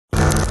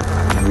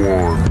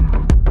frankwarren.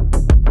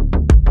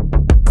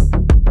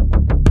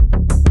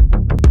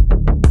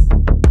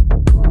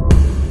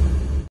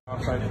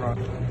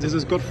 This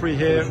is Godfrey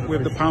here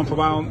with the Pound for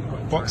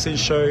Pound Boxing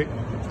Show,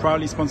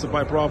 proudly sponsored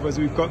by Bravose.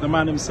 We've got the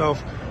man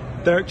himself,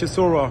 Derek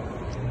Chisora.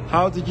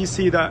 How did you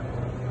see that?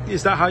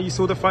 Is that how you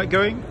saw the fight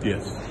going?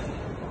 Yes.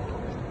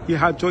 You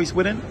had Joyce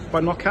winning by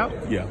knockout?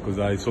 Yeah, because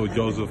I saw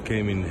Joseph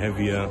came in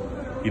heavier.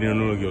 He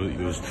didn't look like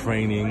he was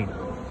training.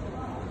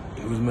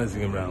 He was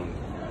messing around.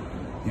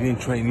 He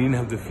didn't train. He didn't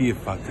have the fear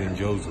factor in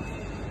Joseph.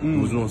 He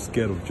was not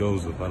scared of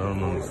Joseph. I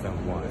don't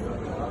understand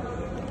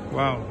why.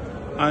 Wow.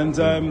 And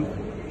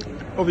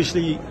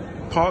obviously,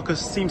 Parker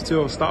seems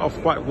to have started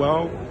off quite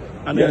well.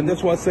 And Yeah, then,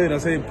 that's what I said. I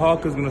said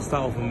Parker's going to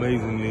start off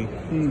amazingly.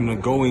 He's going to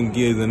go in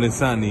gears, and then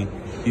suddenly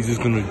he's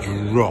just going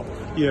to drop.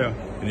 yeah,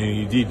 And then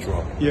he did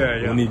drop.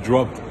 Yeah. When he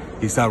dropped,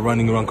 he started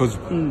running around. Because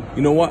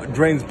you know what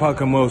drains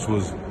Parker most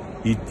was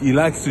he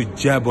likes to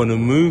jab on a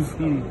move.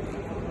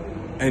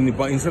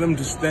 But instead of him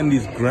to stand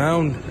his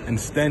ground and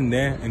stand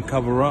there and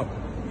cover up,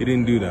 he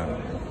didn't do that.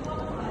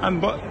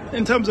 But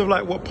in terms of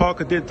like what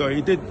Parker did though,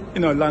 he did,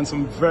 land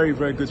some very,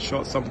 very good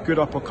shots, some good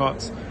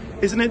uppercuts.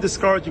 Isn't it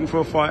discouraging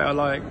for a fighter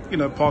like,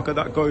 Parker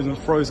that goes and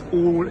throws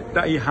all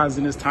that he has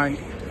in his tank,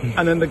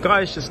 and then the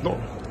guy's just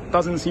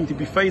doesn't seem to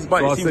be fazed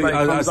by it? Seems like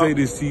I say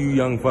this to you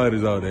young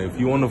fighters out there: if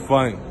you want to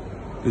fight,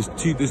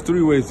 there's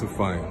three ways to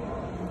fight.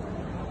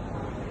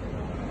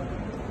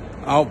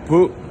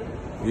 Output,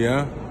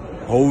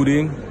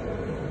 holding,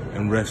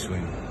 and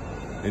wrestling.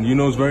 And you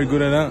know who's very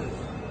good at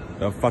that?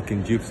 That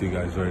fucking gypsy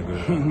guy is very good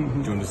at that.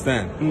 Do you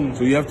understand?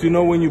 So you have to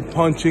know when you're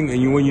punching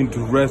and when you need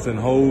to rest and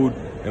hold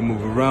and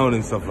move around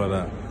and stuff like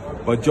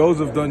that. But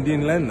Joseph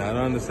didn't learn that. I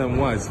don't understand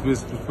why,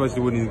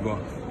 especially when he's got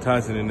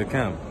Tyson in the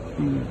camp.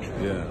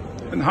 Yeah.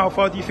 And how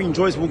far do you think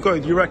Joyce will go?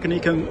 Do you reckon he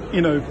can,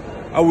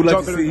 I would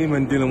like to see him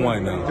and Dillian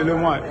Whyte now.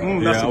 Dillian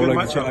Whyte, that's a good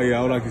matchup.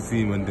 I would like to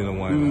see him and Dillian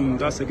Whyte.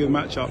 That's a good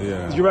matchup.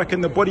 Yeah. Do you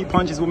reckon the body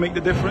punches will make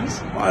the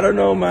difference? I don't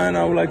know, man.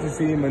 I would like to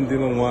see him and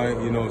Dillian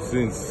Whyte,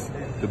 since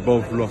they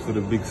both lost to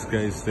the big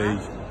stage,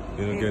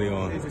 getting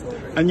on.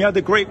 And you had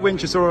the great win,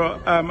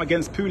 Chisora,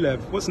 against Pulev.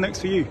 What's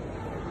next for you?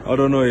 I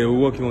don't know. Yeah, we're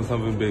working on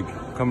something big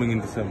coming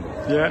in December.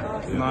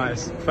 Yeah?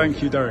 Nice.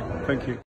 Thank you, Derek. Thank you.